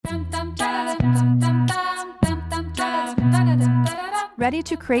ready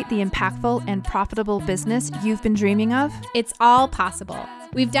to create the impactful and profitable business you've been dreaming of? It's all possible.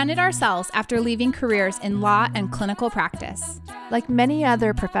 We've done it ourselves after leaving careers in law and clinical practice. Like many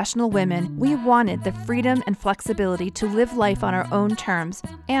other professional women, we wanted the freedom and flexibility to live life on our own terms,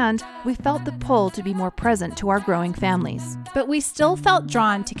 and we felt the pull to be more present to our growing families. But we still felt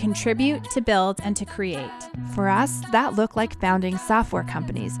drawn to contribute, to build, and to create. For us, that looked like founding software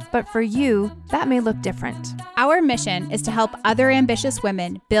companies, but for you, that may look different. Our mission is to help other ambitious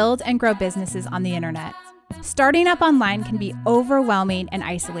women build and grow businesses on the internet. Starting up online can be overwhelming and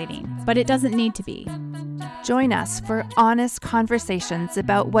isolating, but it doesn't need to be. Join us for honest conversations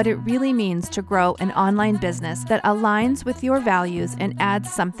about what it really means to grow an online business that aligns with your values and adds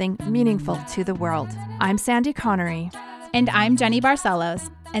something meaningful to the world. I'm Sandy Connery. And I'm Jenny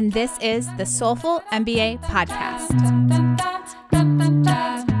Barcelos, and this is the Soulful MBA Podcast.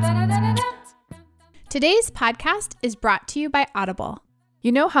 Today's podcast is brought to you by Audible.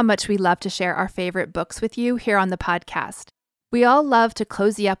 You know how much we love to share our favorite books with you here on the podcast. We all love to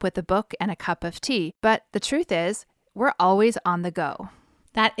cozy up with a book and a cup of tea, but the truth is, we're always on the go.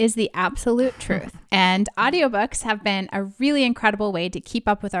 That is the absolute truth. And audiobooks have been a really incredible way to keep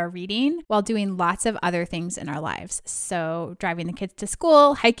up with our reading while doing lots of other things in our lives. So driving the kids to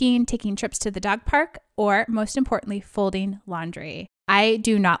school, hiking, taking trips to the dog park, or most importantly, folding laundry. I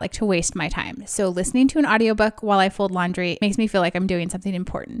do not like to waste my time. So listening to an audiobook while I fold laundry makes me feel like I'm doing something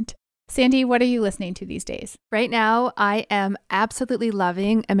important. Sandy, what are you listening to these days? Right now, I am absolutely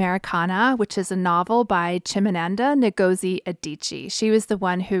loving Americana, which is a novel by Chimamanda Ngozi Adichie. She was the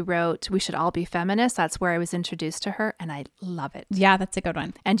one who wrote We Should All Be Feminists. That's where I was introduced to her, and I love it. Yeah, that's a good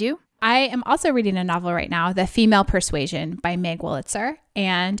one. And you? I am also reading a novel right now, The Female Persuasion by Meg Wolitzer.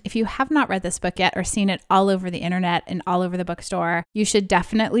 And if you have not read this book yet or seen it all over the internet and all over the bookstore, you should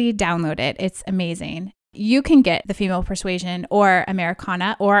definitely download it. It's amazing. You can get The Female Persuasion or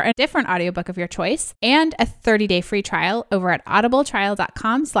Americana or a different audiobook of your choice and a 30-day free trial over at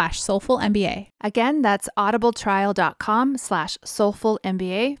audibletrial.com/soulfulmba. Again, that's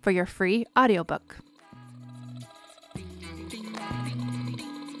audibletrial.com/soulfulmba for your free audiobook.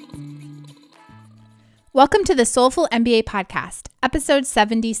 Welcome to the Soulful MBA Podcast, episode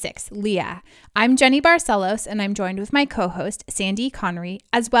 76, Leah. I'm Jenny Barcelos, and I'm joined with my co-host, Sandy Connery,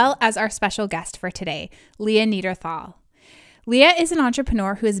 as well as our special guest for today, Leah Niederthal. Leah is an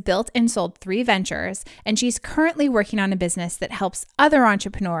entrepreneur who has built and sold 3 ventures, and she's currently working on a business that helps other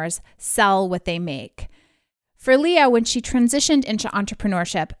entrepreneurs sell what they make. For Leah, when she transitioned into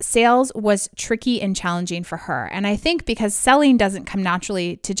entrepreneurship, sales was tricky and challenging for her. And I think because selling doesn't come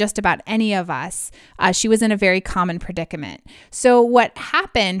naturally to just about any of us, she was in a very common predicament. So what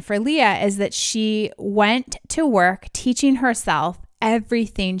happened for Leah is that she went to work teaching herself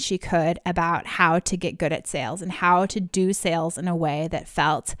everything she could about how to get good at sales and how to do sales in a way that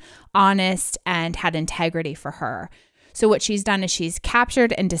felt honest and had integrity for her. So what she's done is she's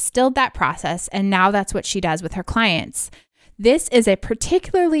captured and distilled that process, and now that's what she does with her clients. This is a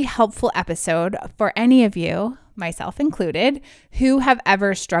particularly helpful episode for any of you, myself included, who have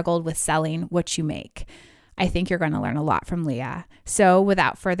ever struggled with selling what you make. I think you're going to learn a lot from Leah. So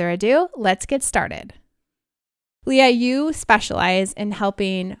without further ado, let's get started. Leah, you specialize in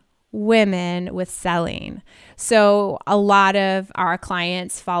helping women with selling. So a lot of our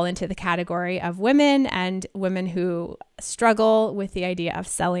clients fall into the category of women and women who struggle with the idea of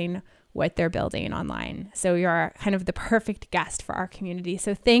selling what they're building online. So you're kind of the perfect guest for our community.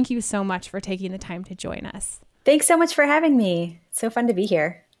 So thank you so much for taking the time to join us. Thanks so much for having me. It's so fun to be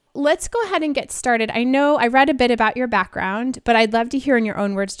here. Let's go ahead and get started. I know I read a bit about your background, but I'd love to hear in your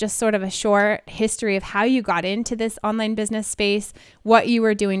own words just sort of a short history of how you got into this online business space, what you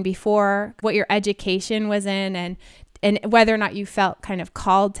were doing before, what your education was in, and whether or not you felt kind of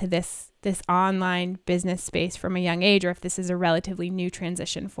called to this online business space from a young age, or if this is a relatively new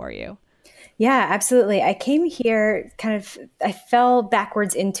transition for you. Yeah, absolutely. I came here I fell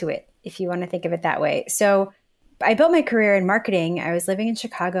backwards into it, if you want to think of it that way. So I built my career in marketing. I was living in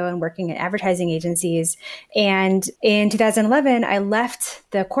Chicago and working at advertising agencies. And in 2011, I left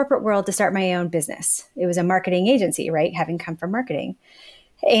the corporate world to start my own business. It was a marketing agency, right? Having come from marketing.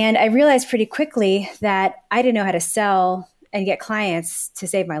 And I realized pretty quickly that I didn't know how to sell and get clients to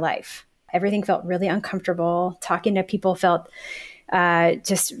save my life. Everything felt really uncomfortable. Talking to people felt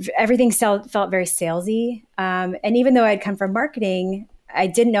everything felt very salesy. And even though I'd come from marketing, I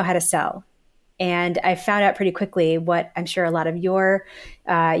didn't know how to sell. And I found out pretty quickly what I'm sure a lot of your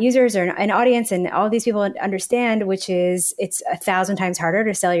users or an audience and all these people understand, which is it's 1,000 times harder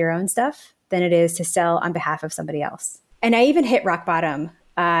to sell your own stuff than it is to sell on behalf of somebody else. And I even hit rock bottom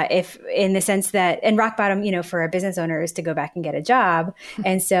if in the sense that, and rock bottom, for a business owner is to go back and get a job.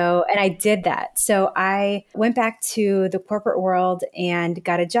 And I did that. So I went back to the corporate world and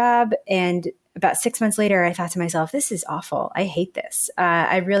got a job. And about 6 months later, I thought to myself, this is awful. I hate this.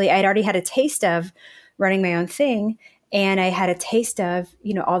 I'd already had a taste of running my own thing. And I had a taste of,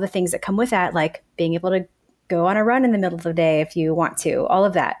 all the things that come with that, like being able to go on a run in the middle of the day if you want to, all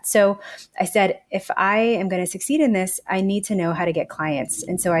of that. So I said, if I am going to succeed in this, I need to know how to get clients.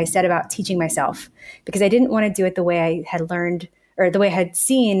 And so I set about teaching myself because I didn't want to do it the way I had learned or the way I had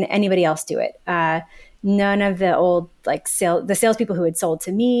seen anybody else do it. None of the old the salespeople who had sold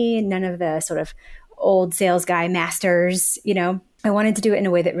to me, none of the sort of old sales guy masters, I wanted to do it in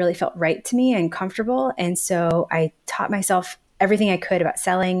a way that really felt right to me and comfortable. And so I taught myself everything I could about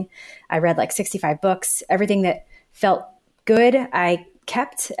selling. I read 65 books. Everything that felt good, I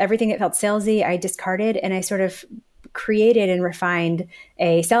kept. Everything that felt salesy, I discarded. And I sort of created and refined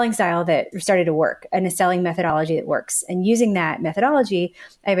a selling style that started to work and a selling methodology that works. And using that methodology,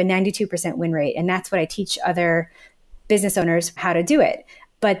 I have a 92% win rate. And that's what I teach other business owners how to do it.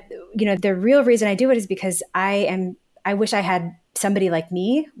 But, the real reason I do it is because I wish I had somebody like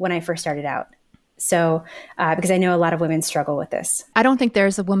me when I first started out. So, because I know a lot of women struggle with this. I don't think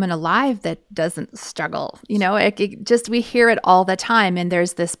there's a woman alive that doesn't struggle. We hear it all the time. And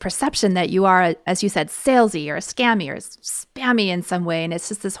there's this perception that you are, as you said, salesy or scammy or spammy in some way. And it's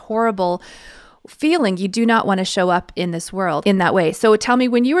just this horrible feeling. You do not want to show up in this world in that way. So tell me,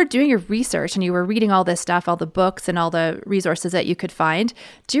 when you were doing your research and you were reading all this stuff, all the books and all the resources that you could find,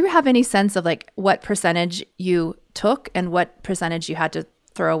 do you have any sense of what percentage you took and what percentage you had to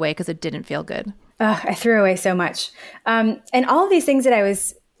throw away because it didn't feel good? I threw away so much. And all of these things that I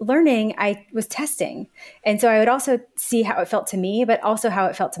was learning, I was testing. And so I would also see how it felt to me, but also how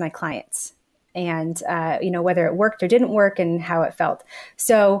it felt to my clients and, whether it worked or didn't work and how it felt.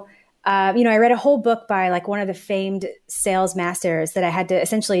 So, I read a whole book by one of the famed sales masters that I had to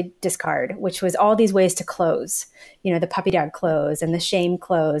essentially discard, which was all these ways to close, the puppy dog close and the shame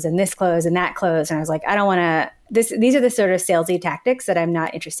close and this close and that close. And I was like, I don't want to, these are the sort of salesy tactics that I'm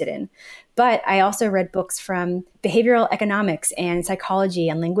not interested in. But I also read books from behavioral economics and psychology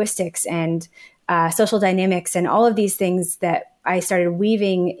and linguistics and social dynamics and all of these things that I started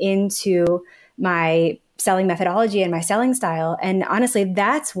weaving into my selling methodology and my selling style. And honestly,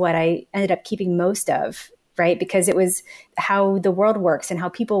 that's what I ended up keeping most of, right? Because it was how the world works and how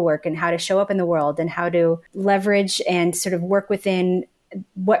people work and how to show up in the world and how to leverage and sort of work within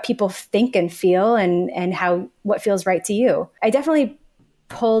what people think and feel and what feels right to you. I definitely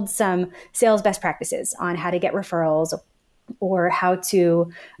pulled some sales best practices on how to get referrals or how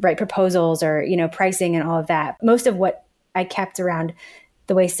to write proposals or, pricing and all of that. Most of what I kept around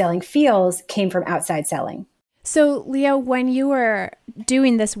the way selling feels came from outside selling. So, Leah, when you were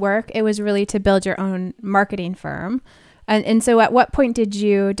doing this work, it was really to build your own marketing firm. And so at what point did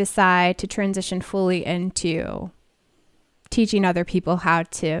you decide to transition fully into teaching other people how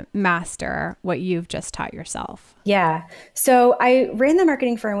to master what you've just taught yourself? Yeah. So I ran the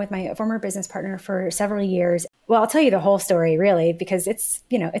marketing firm with my former business partner for several years. Well, I'll tell you the whole story really, because it's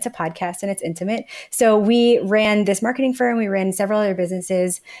a podcast and it's intimate. So we ran this marketing firm, we ran several other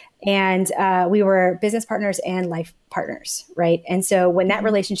businesses, and we were business partners and life partners, right? And so when that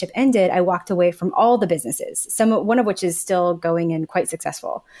relationship ended, I walked away from all the businesses, one of which is still going and quite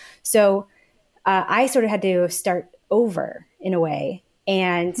successful. So I sort of had to start over in a way.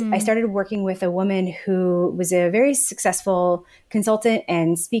 And I started working with a woman who was a very successful consultant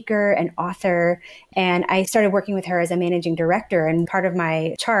and speaker and author. And I started working with her as a managing director. And part of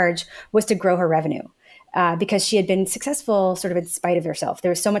my charge was to grow her revenue because she had been successful sort of in spite of herself.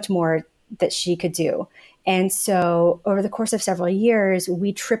 There was so much more that she could do. And so over the course of several years,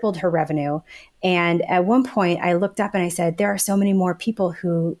 we tripled her revenue. And at one point I looked up and I said, there are so many more people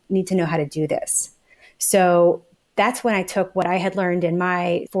who need to know how to do this. So that's when I took what I had learned in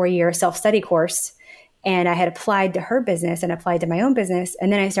my 4-year self-study course and I had applied to her business and applied to my own business.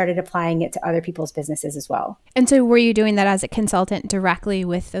 And then I started applying it to other people's businesses as well. And so were you doing that as a consultant directly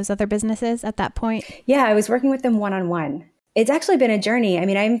with those other businesses at that point? Yeah, I was working with them one-on-one. It's actually been a journey. I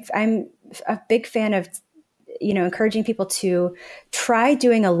mean, I'm a big fan of, encouraging people to try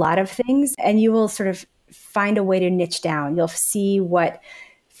doing a lot of things and you will sort of find a way to niche down. You'll see what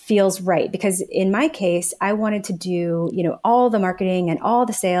feels right. Because in my case, I wanted to do, all the marketing and all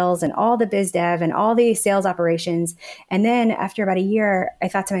the sales and all the biz dev and all the sales operations. And then after about a year, I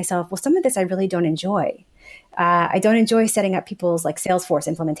thought to myself, well, some of this I really don't enjoy. I don't enjoy setting up people's Salesforce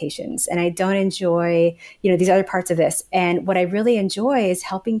implementations. And I don't enjoy, these other parts of this. And what I really enjoy is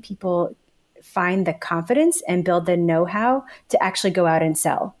helping people find the confidence and build the know-how to actually go out and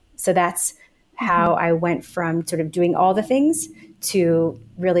sell. So that's how I went from sort of doing all the things to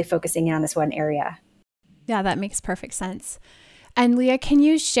really focusing in on this one area. Yeah, that makes perfect sense. And Leah, can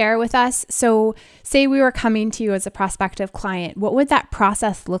you share with us, so say we were coming to you as a prospective client, what would that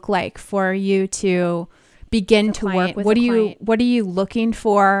process look like for you to begin to work with? What are you looking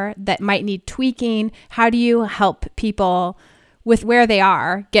for that might need tweaking? How do you help people with where they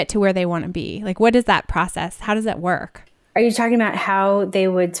are get to where they want to be? Like, what is that process? How does that work? Are you talking about how they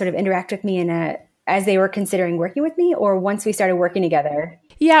would sort of interact with me as they were considering working with me, or once we started working together?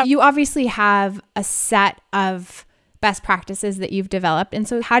 Yeah, you obviously have a set of best practices that you've developed. And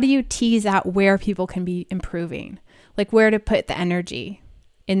so how do you tease out where people can be improving? Like where to put the energy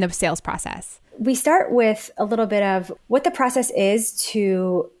in the sales process? We start with a little bit of what the process is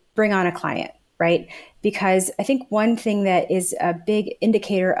to bring on a client, right? Because I think one thing that is a big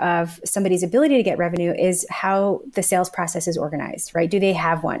indicator of somebody's ability to get revenue is how the sales process is organized, right? Do they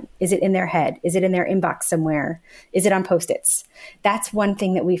have one? Is it in their head? Is it in their inbox somewhere? Is it on Post-its? That's one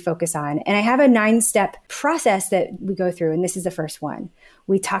thing that we focus on. And I have a 9-step process that we go through, and this is the first one.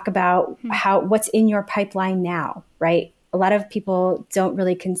 We talk about what's in your pipeline now, right? A lot of people don't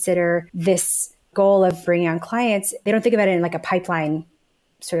really consider this goal of bringing on clients. They don't think about it in like a pipeline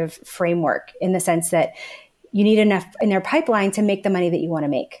sort of framework, in the sense that you need enough in their pipeline to make the money that you want to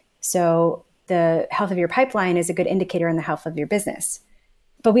make. So the health of your pipeline is a good indicator in the health of your business.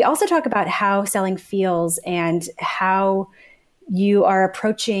 But we also talk about how selling feels and how you are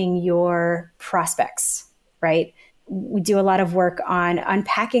approaching your prospects, right? We do a lot of work on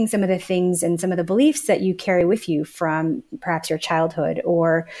unpacking some of the things and some of the beliefs that you carry with you from perhaps your childhood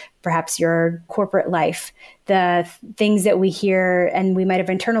or perhaps your corporate life, the things that we hear and we might have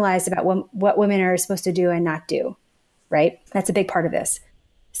internalized about what women are supposed to do and not do, right? That's a big part of this.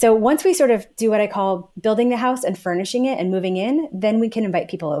 So once we sort of do what I call building the house and furnishing it and moving in, then we can invite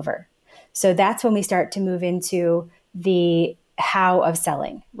people over. So that's when we start to move into the how of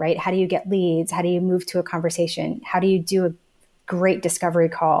selling, right? How do you get leads? How do you move to a conversation? How do you do a great discovery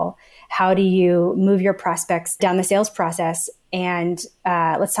call? How do you move your prospects down the sales process? And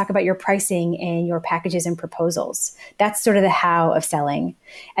let's talk about your pricing and your packages and proposals. That's sort of the how of selling.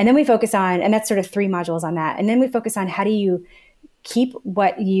 And then we focus on, and that's sort of 3 modules on that. And then we focus on how do you keep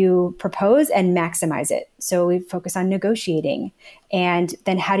what you propose and maximize it. So we focus on negotiating. And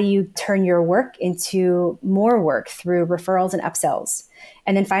then how do you turn your work into more work through referrals and upsells?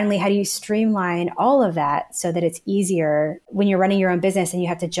 And then finally, how do you streamline all of that so that it's easier when you're running your own business and you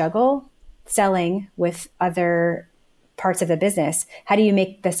have to juggle selling with other parts of the business? How do you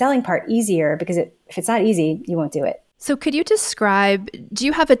make the selling part easier? Because if it's not easy, you won't do it. So could you describe, do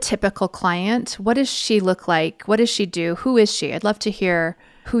you have a typical client? What does she look like? What does she do? Who is she? I'd love to hear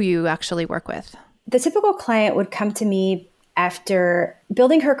who you actually work with. The typical client would come to me after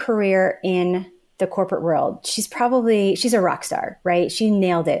building her career in the corporate world. She's a rock star, right? She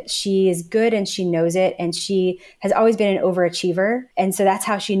nailed it. She is good and she knows it. And she has always been an overachiever. And so that's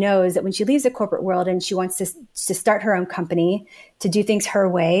how she knows that when she leaves the corporate world and she wants to start her own company, to do things her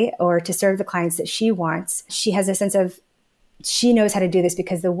way or to serve the clients that she wants, she has a sense of she knows how to do this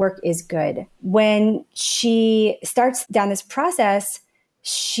because the work is good. When she starts down this process,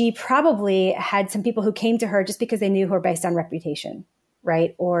 she probably had some people who came to her just because they knew her based on reputation,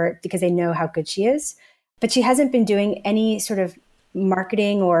 right? Or because they know how good she is. But she hasn't been doing any sort of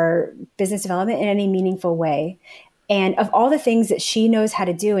marketing or business development in any meaningful way. And of all the things that she knows how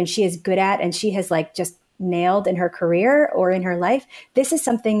to do and she is good at, and she has like just nailed in her career or in her life, this is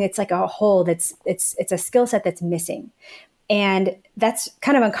something that's like a hole it's a skill set that's missing. And that's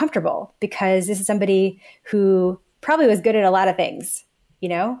kind of uncomfortable because this is somebody who probably was good at a lot of things, you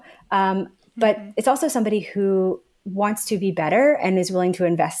know? But it's also somebody who wants to be better and is willing to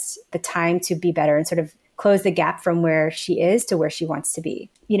invest the time to be better and sort of close the gap from where she is to where she wants to be.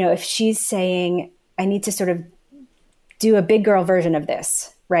 You know, if she's saying, I need to sort of do a big girl version of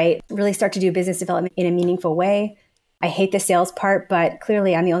this, right? Really start to do business development in a meaningful way. I hate the sales part, but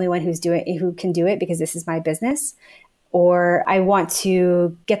clearly I'm the only one who can do it because this is my business. Or I want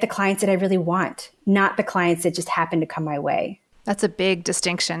to get the clients that I really want, not the clients that just happen to come my way. That's a big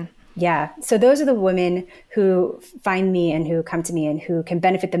distinction. Yeah. So those are the women who find me and who come to me and who can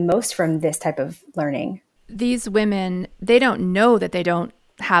benefit the most from this type of learning. These women, they don't know that they don't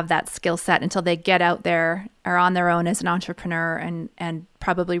have that skill set until they get out there, are on their own as an entrepreneur and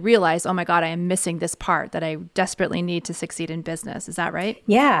probably realize, oh my God, I am missing this part that I desperately need to succeed in business. Is that right?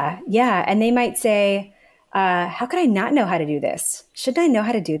 Yeah. Yeah. And they might say, how could I not know how to do this? Shouldn't I know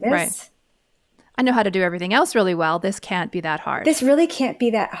how to do this? Right. I know how to do everything else really well. This can't be that hard. This really can't be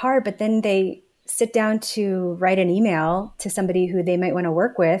that hard. But then they sit down to write an email to somebody who they might want to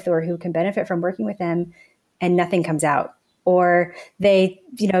work with or who can benefit from working with them, and nothing comes out. Or they,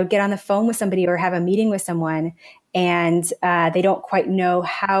 get on the phone with somebody or have a meeting with someone, and they don't quite know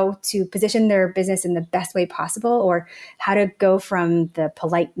how to position their business in the best way possible, or how to go from the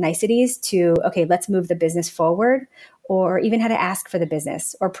polite niceties to, okay, let's move the business forward, or even how to ask for the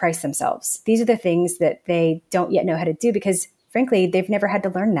business or price themselves. These are the things that they don't yet know how to do because, frankly, they've never had to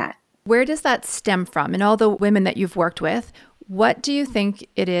learn that. Where does that stem from? In all the women that you've worked with, what do you think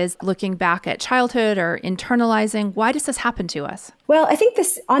it is, looking back at childhood or internalizing? Why does this happen to us? Well, I think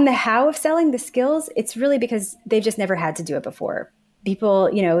this, on the how of selling, the skills, it's really because they've just never had to do it before.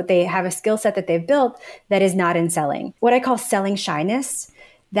 People, they have a skill set that they've built that is not in selling. What I call selling shyness,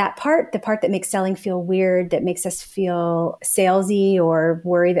 that part, the part that makes selling feel weird, that makes us feel salesy or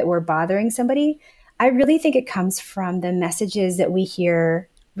worry that we're bothering somebody, I really think it comes from the messages that we hear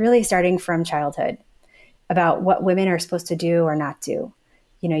really starting from childhood about what women are supposed to do or not do.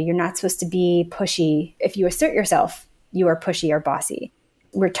 You're not supposed to be pushy. If you assert yourself, you are pushy or bossy.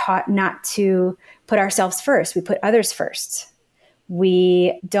 We're taught not to put ourselves first. We put others first.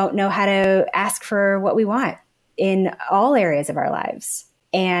 We don't know how to ask for what we want in all areas of our lives.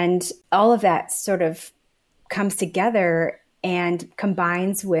 And all of that sort of comes together and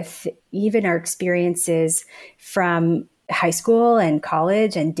combines with even our experiences from high school and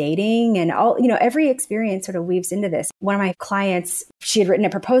college and dating and all, every experience sort of weaves into this. One of my clients, she had written a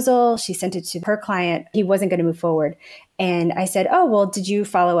proposal. She sent it to her client. He wasn't going to move forward. And I said, oh, well, did you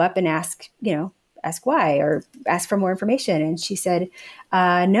follow up and ask why or ask for more information? And she said,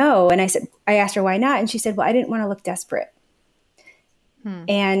 no. And I asked her why not. And she said, well, I didn't want to look desperate.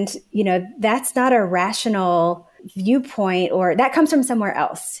 And, that's not a rational viewpoint, or that comes from somewhere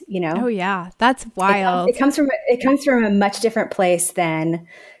else, Oh yeah. That's wild. It comes from a much different place than,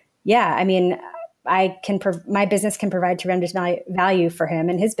 I mean, my business can provide tremendous value for him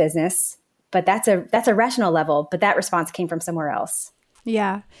and his business, but that's a rational level, but that response came from somewhere else.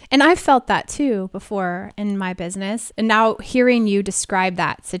 Yeah. And I've felt that too before in my business. And now hearing you describe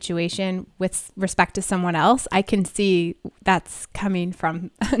that situation with respect to someone else, I can see that's coming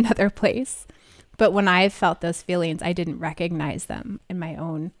from another place. But when I felt those feelings, I didn't recognize them in my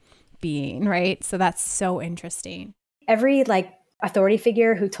own being, right? So that's so interesting. Every authority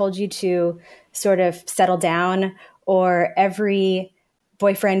figure who told you to sort of settle down, or every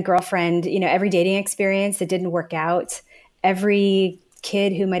boyfriend, girlfriend, every dating experience that didn't work out, every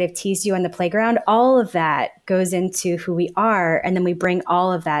kid who might have teased you on the playground, all of that goes into who we are. And then we bring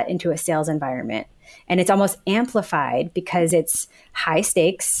all of that into a sales environment. And it's almost amplified because it's high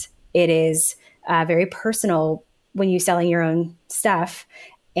stakes. It is very personal when you're selling your own stuff.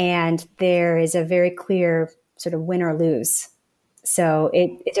 And there is a very clear sort of win or lose. So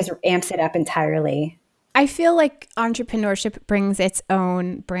it just amps it up entirely. I feel like entrepreneurship brings its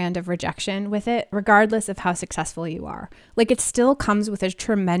own brand of rejection with it, regardless of how successful you are. It still comes with a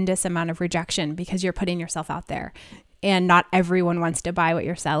tremendous amount of rejection because you're putting yourself out there and not everyone wants to buy what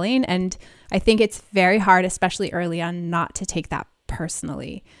you're selling. And I think it's very hard, especially early on, not to take that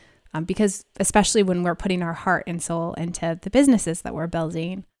personally, because especially when we're putting our heart and soul into the businesses that we're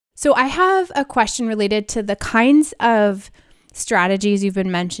building. So I have a question related to the kinds of strategies you've been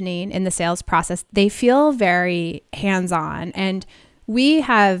mentioning in the sales process. They feel very hands-on, and we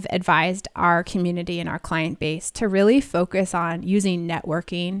have advised our community and our client base to really focus on using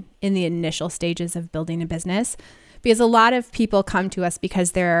networking in the initial stages of building a business, because a lot of people come to us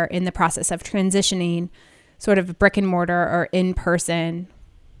because they're in the process of transitioning sort of a brick and mortar or in-person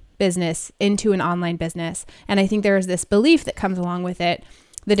business into an online business. And I think there's this belief that comes along with it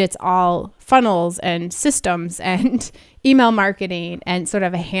that it's all funnels and systems and email marketing and sort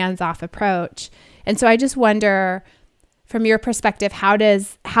of a hands-off approach. And so I just wonder, from your perspective,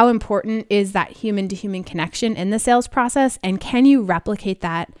 how important is that human-to-human connection in the sales process? And can you replicate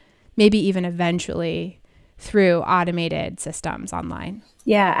that maybe even eventually through automated systems online?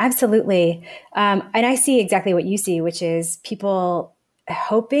 Yeah, absolutely. And I see exactly what you see, which is people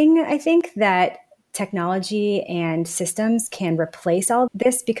hoping, I think, that technology and systems can replace all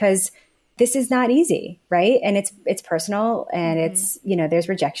this, because this is not easy, right? And it's personal, and it's, there's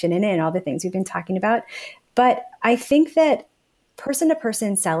rejection in it and all the things we've been talking about. But I think that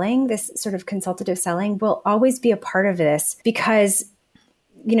person-to-person selling, this sort of consultative selling, will always be a part of this, because,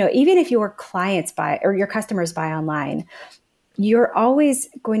 even if your clients buy or your customers buy online, you're always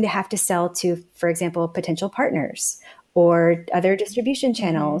going to have to sell to, for example, potential partners or other distribution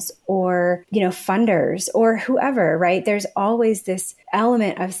channels or, funders or whoever, right? There's always this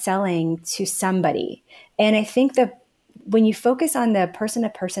element of selling to somebody. And I think that when you focus on the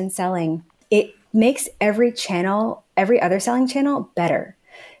person-to-person selling, it makes every other selling channel better,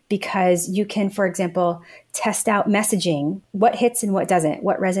 because you can, for example, test out messaging, what hits and what doesn't,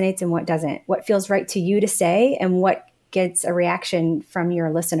 what resonates and what doesn't, what feels right to you to say and what gets a reaction from your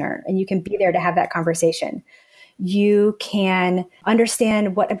listener. And you can be there to have that conversation. You can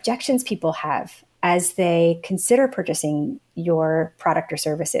understand what objections people have as they consider purchasing your product or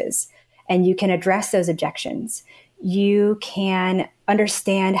services, and you can address those objections. You can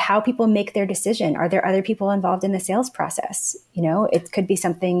understand how people make their decision. Are there other people involved in the sales process? It could be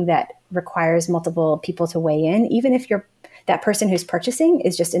something that requires multiple people to weigh in, even if that person who's purchasing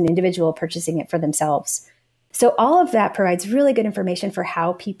is just an individual purchasing it for themselves. So all of that provides really good information for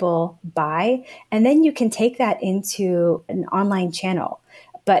how people buy. And then you can take that into an online channel.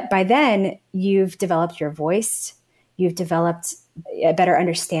 But by then, you've developed your voice, you've developed a better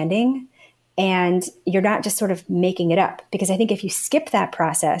understanding, and you're not just sort of making it up. Because I think if you skip that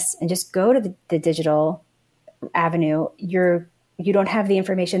process and just go to the digital avenue, you don't have the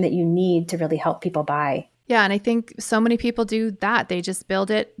information that you need to really help people buy. Yeah, and I think so many people do that. They just build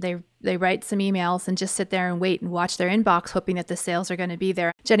it, they write some emails and just sit there and wait and watch their inbox, hoping that the sales are going to be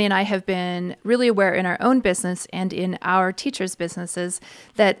there. Jenny and I have been really aware in our own business and in our teachers' businesses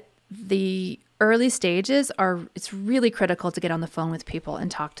that the early stages it's really critical to get on the phone with people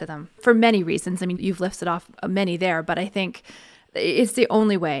and talk to them for many reasons. I mean, you've listed off many there, but I think it's the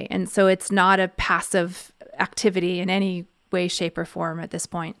only way. And so it's not a passive activity in any way, shape, or form at this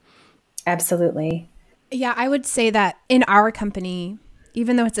point. Absolutely. Yeah, I would say that in our company,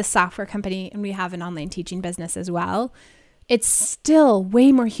 even though it's a software company and we have an online teaching business as well, it's still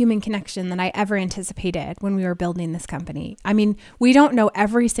way more human connection than I ever anticipated when we were building this company. I mean, we don't know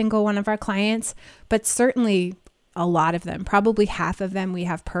every single one of our clients, but certainly a lot of them, probably half of them we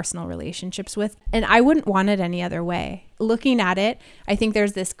have personal relationships with. And I wouldn't want it any other way. Looking at it, I think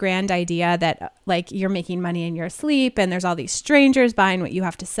there's this grand idea that like you're making money in your sleep and there's all these strangers buying what you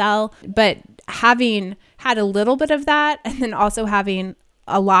have to sell. But having had a little bit of that and then also having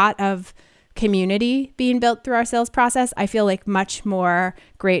a lot of community being built through our sales process, I feel like much more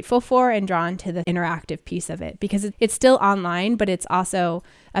grateful for and drawn to the interactive piece of it, because it's still online, but it's also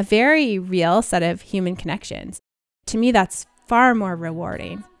a very real set of human connections. To me, that's far more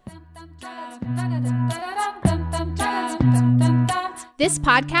rewarding. This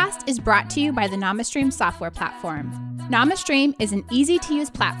podcast is brought to you by the NamaStream software platform. NamaStream is an easy-to-use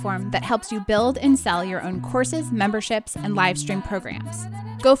platform that helps you build and sell your own courses, memberships, and live stream programs.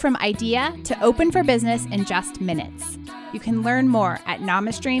 Go from idea to open for business in just minutes. You can learn more at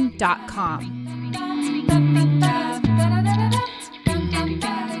namastream.com.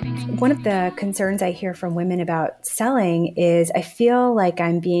 One of the concerns I hear from women about selling is I feel like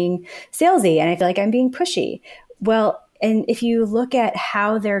I'm being salesy and I feel like I'm being pushy. Well, and if you look at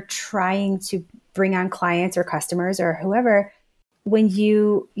how they're trying to bring on clients or customers or whoever, when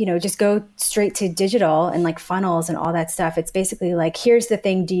you just go straight to digital and like funnels and all that stuff, it's basically like, here's the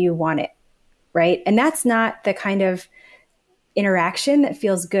thing, do you want it? Right? And that's not the kind of interaction that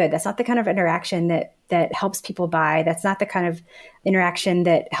feels good. That's not the kind of interaction that helps people buy. That's not the kind of interaction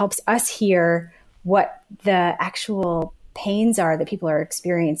that helps us hear what the actual pains are that people are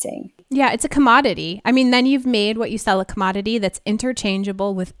experiencing. Yeah, it's a commodity. I mean, then you've made what you sell a commodity that's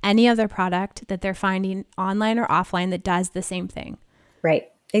interchangeable with any other product that they're finding online or offline that does the same thing.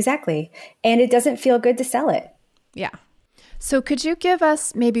 Right, exactly. And it doesn't feel good to sell it. Yeah. So could you give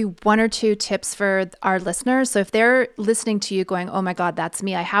us maybe one or two tips for our listeners? So if they're listening to you going, oh my God, that's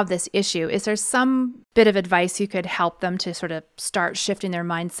me, I have this issue. Is there some bit of advice you could help them to sort of start shifting their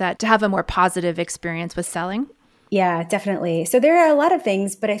mindset to have a more positive experience with selling? Yeah, definitely. So there are a lot of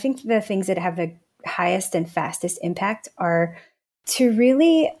things, but I think the things that have the highest and fastest impact are to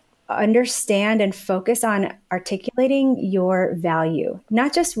really understand and focus on articulating your value,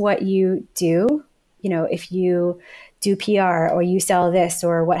 not just what you do. If you do PR or you sell this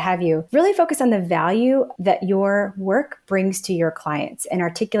or what have you, really focus on the value that your work brings to your clients and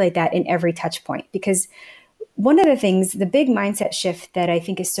articulate that in every touch point. Because one of the things, the big mindset shift that I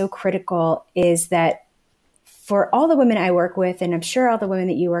think is so critical is that for all the women I work with, and I'm sure all the women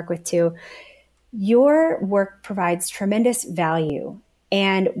that you work with too, your work provides tremendous value.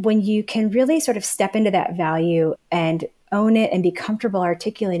 And when you can really sort of step into that value and own it and be comfortable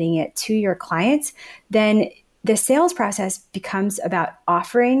articulating it to your clients, then the sales process becomes about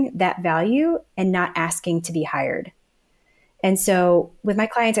offering that value and not asking to be hired. And so with my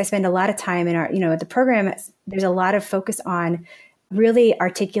clients, I spend a lot of time in the program, there's a lot of focus on really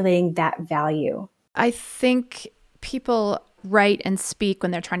articulating that value. I think people write and speak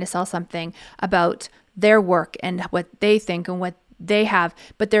when they're trying to sell something about their work and what they think and what they have,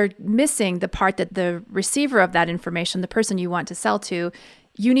 but they're missing the part that the receiver of that information, the person you want to sell to,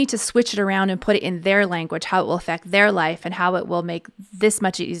 you need to switch it around and put it in their language, how it will affect their life and how it will make this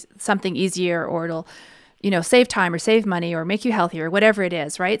much something easier, or it'll, save time or save money or make you healthier, whatever it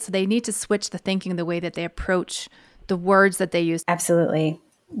is, right? So they need to switch the thinking, the way that they approach the words that they use. Absolutely.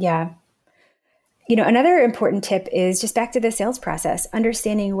 Yeah. Another important tip is just back to the sales process,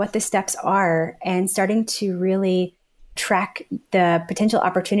 understanding what the steps are and starting to really track the potential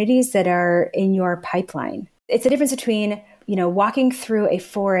opportunities that are in your pipeline. It's the difference between, walking through a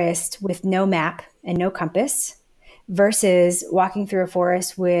forest with no map and no compass versus walking through a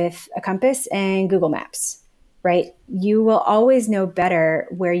forest with a compass and Google Maps, right? You will always know better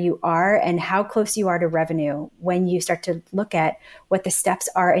where you are and how close you are to revenue when you start to look at what the steps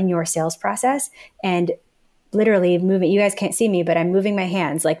are in your sales process and literally moving. You guys can't see me, but I'm moving my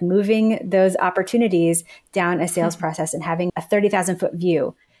hands, like moving those opportunities down a sales process and having a 30,000 foot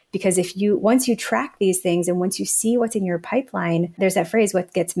view. Because once you track these things and once you see what's in your pipeline, there's that phrase,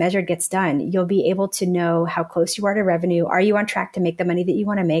 what gets measured gets done. You'll be able to know how close you are to revenue. Are you on track to make the money that you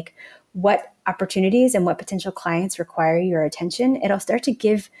want to make? What opportunities and what potential clients require your attention? It'll start to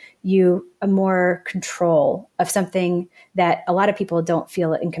give you a more control of something that a lot of people don't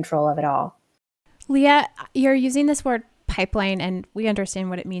feel in control of at all. Leah, you're using this word pipeline and we understand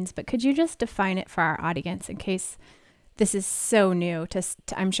what it means, but could you just define it for our audience in case this is so new to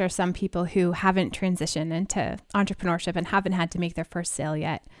I'm sure some people who haven't transitioned into entrepreneurship and haven't had to make their first sale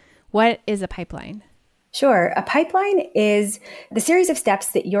yet. What is a pipeline? Sure. A pipeline is the series of steps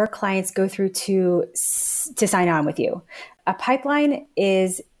that your clients go through to sign on with you. A pipeline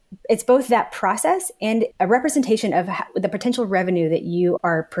it's both that process and a representation of the potential revenue that you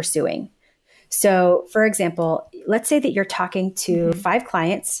are pursuing. So, for example, let's say that you're talking to 5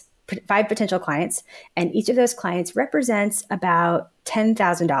 potential clients, and each of those clients represents about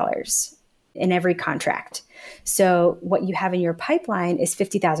 $10,000 in every contract. So what you have in your pipeline is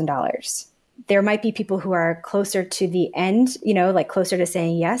 $50,000. There might be people who are closer to the end, like closer to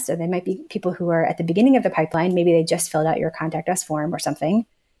saying yes, or there might be people who are at the beginning of the pipeline. Maybe they just filled out your contact us form or something.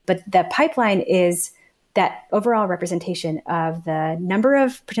 But the pipeline is that overall representation of the number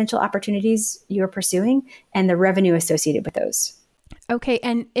of potential opportunities you're pursuing and the revenue associated with those. Okay.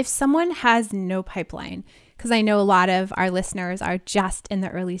 And if someone has no pipeline, because I know a lot of our listeners are just in the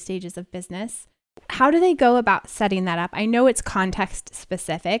early stages of business, how do they go about setting that up? I know it's context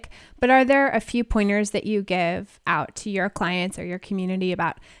specific, but are there a few pointers that you give out to your clients or your community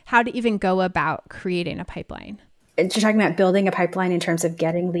about how to even go about creating a pipeline? You're talking about building a pipeline in terms of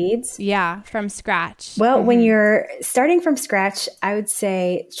getting leads? Yeah, from scratch. Well, when you're starting from scratch, I would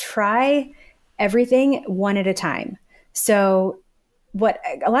say try everything one at a time. So what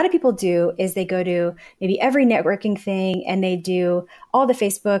a lot of people do is they go to maybe every networking thing and they do all the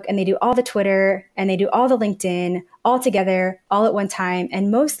Facebook and they do all the Twitter and they do all the LinkedIn all together, all at one time,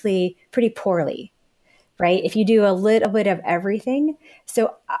 and mostly pretty poorly, right? If you do a little bit of everything.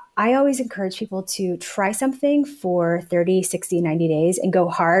 So I always encourage people to try something for 30, 60, 90 days and go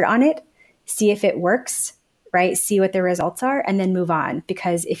hard on it, see if it works, right? See what the results are and then move on.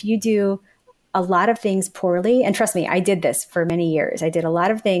 Because if you do a lot of things poorly, and trust me, I did this for many years. I did a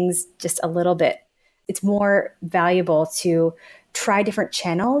lot of things just a little bit. It's more valuable to try different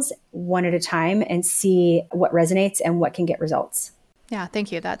channels one at a time and see what resonates and what can get results. Yeah,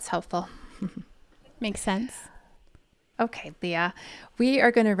 thank you. That's helpful. Makes sense. Okay, Leah, we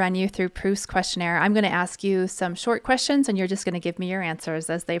are going to run you through Proust's questionnaire. I'm going to ask you some short questions and you're just going to give me your answers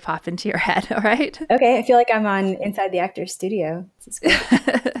as they pop into your head. All right? Okay. I feel like I'm on Inside the Actors Studio. This is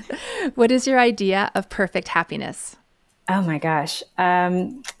good. What is your idea of perfect happiness? Oh my gosh.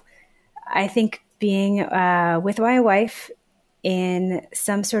 I think being with my wife in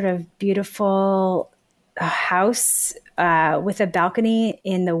some sort of beautiful house with a balcony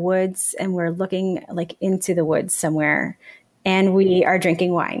in the woods, and we're looking like into the woods somewhere, and we are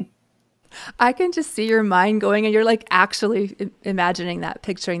drinking wine. I can just see your mind going, and you're like actually imagining that,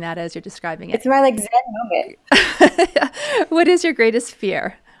 picturing that as you're describing it. It's my like Zen moment. What is your greatest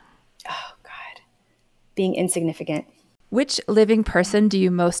fear? Oh God, being insignificant. Which living person do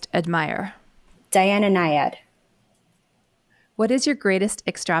you most admire? Diana Nyad. What is your greatest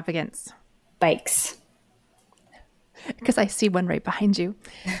extravagance? Bikes. Because I see one right behind you.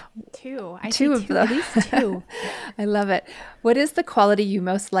 Two of them. At least two. I love it. What is the quality you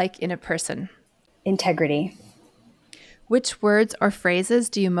most like in a person? Integrity. Which words or phrases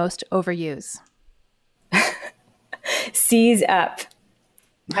do you most overuse? Seize up.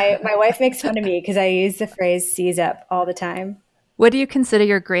 My wife makes fun of me because I use the phrase seize up all the time. What do you consider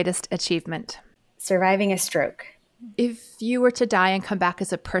your greatest achievement? Surviving a stroke. If you were to die and come back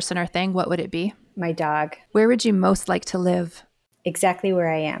as a person or thing, what would it be? My dog. Where would you most like to live? Exactly where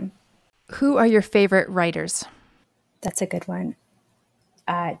I am. Who are your favorite writers? That's a good one.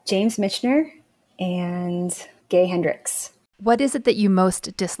 James Michener and Gay Hendricks. What is it that you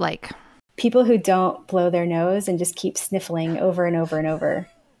most dislike? People who don't blow their nose and just keep sniffling over and over and over.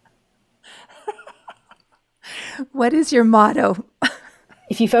 What is your motto?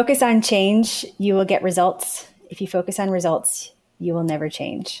 If you focus on change, you will get results. If you focus on results, you will never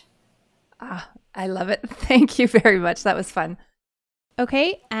change. I love it. Thank you very much. That was fun.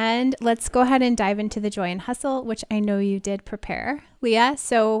 Okay, and let's go ahead and dive into the joy and hustle, which I know you did prepare, Leah.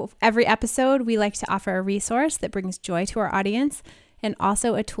 So every episode, we like to offer a resource that brings joy to our audience and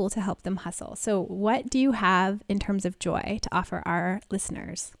also a tool to help them hustle. So what do you have in terms of joy to offer our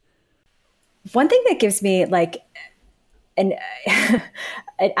listeners? One thing that gives me like an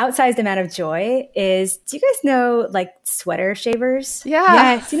outsized amount of joy is, do you guys know like sweater shavers? Yeah.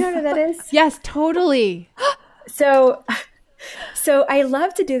 Yes. Do you know what that is? Yes, totally. So I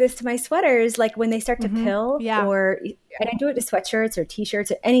love to do this to my sweaters, like when they start to pill, and I do it to sweatshirts or t-shirts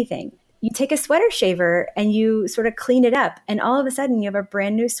or anything. You take a sweater shaver and you sort of clean it up, and all of a sudden you have a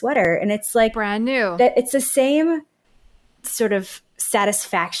brand new sweater, and it's like brand new. That it's the same sort of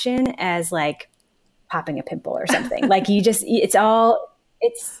satisfaction as like popping a pimple or something. Like that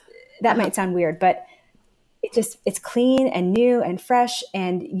might sound weird, but it's clean and new and fresh,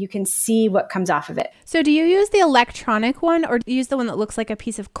 and you can see what comes off of it. So do you use the electronic one, or do you use the one that looks like a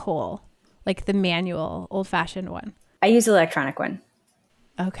piece of coal, like the manual old-fashioned one? I use the electronic one.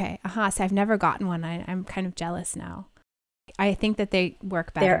 Okay. So I've never gotten one. I'm kind of jealous now. I think that they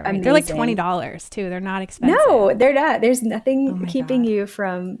work better. They're like $20 too. They're not expensive. No, they're not. There's nothing keeping you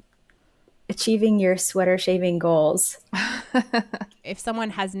from achieving your sweater shaving goals. If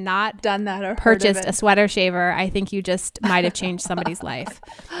someone has not done that or purchased a sweater shaver, I think you just might have changed somebody's life.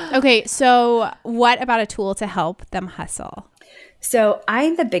 Okay, so what about a tool to help them hustle? So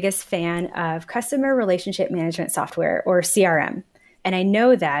I'm the biggest fan of customer relationship management software, or CRM. And I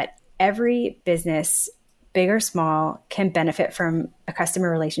know that every business, big or small, can benefit from a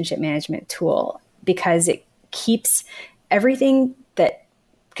customer relationship management tool because it keeps everything that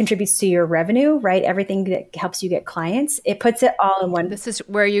contributes to your revenue, right? Everything that helps you get clients, it puts it all in one. This is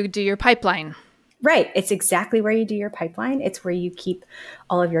where you do your pipeline. Right. It's exactly where you do your pipeline. It's where you keep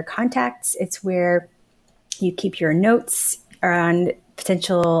all of your contacts. It's where you keep your notes around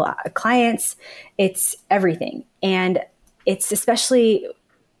potential clients. It's everything. And it's especially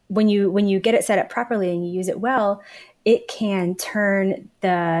when you get it set up properly and you use it well, it can turn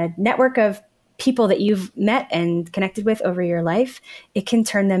the network of people that you've met and connected with over your life, it can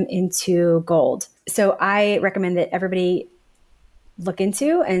turn them into gold. So I recommend that everybody look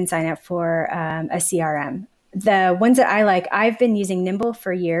into and sign up for a CRM. The ones that I like, I've been using Nimble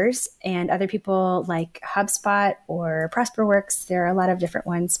for years, and other people like HubSpot or ProsperWorks. There are a lot of different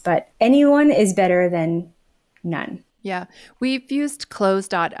ones, but anyone is better than none. Yeah. We've used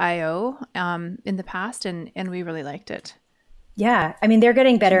Close.io in the past, and we really liked it. Yeah. I mean, they're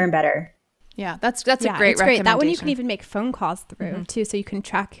getting better and better. Yeah, that's a great recommendation. That one you can even make phone calls through too, so you can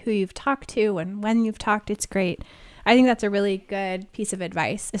track who you've talked to and when you've talked. It's great. I think that's a really good piece of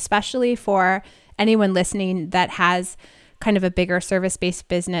advice, especially for anyone listening that has kind of a bigger service-based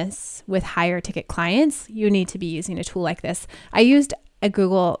business with higher ticket clients. You need to be using a tool like this. I used a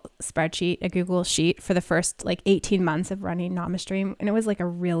Google spreadsheet, a Google sheet for the first 18 months of running NamaStream, and it was a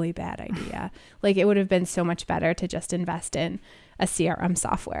really bad idea. It would have been so much better to just invest in a CRM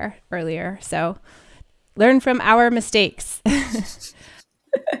software earlier. So learn from our mistakes.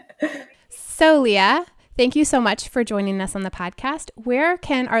 So Leah, thank you so much for joining us on the podcast. Where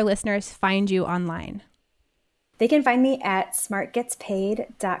can our listeners find you online? They can find me at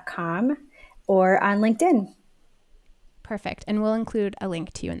smartgetspaid.com or on LinkedIn. Perfect. And we'll include a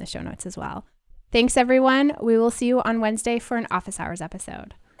link to you in the show notes as well. Thanks, everyone. We will see you on Wednesday for an Office Hours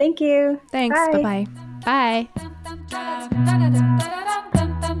episode. Thank you. Thanks. Bye. Bye.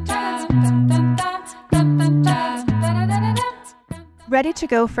 Ready to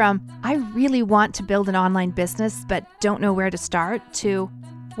go from, I really want to build an online business but don't know where to start, to,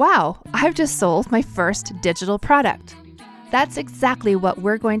 wow, I've just sold my first digital product. That's exactly what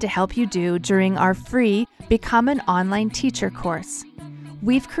we're going to help you do during our free Become an Online Teacher course.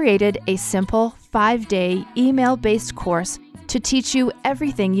 We've created a simple 5-day email-based course to teach you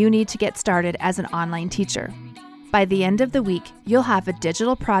everything you need to get started as an online teacher. By the end of the week, you'll have a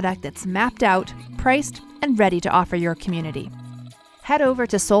digital product that's mapped out, priced, and ready to offer your community. Head over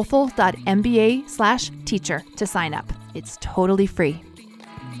to soulful.mba/teacher to sign up. It's totally free.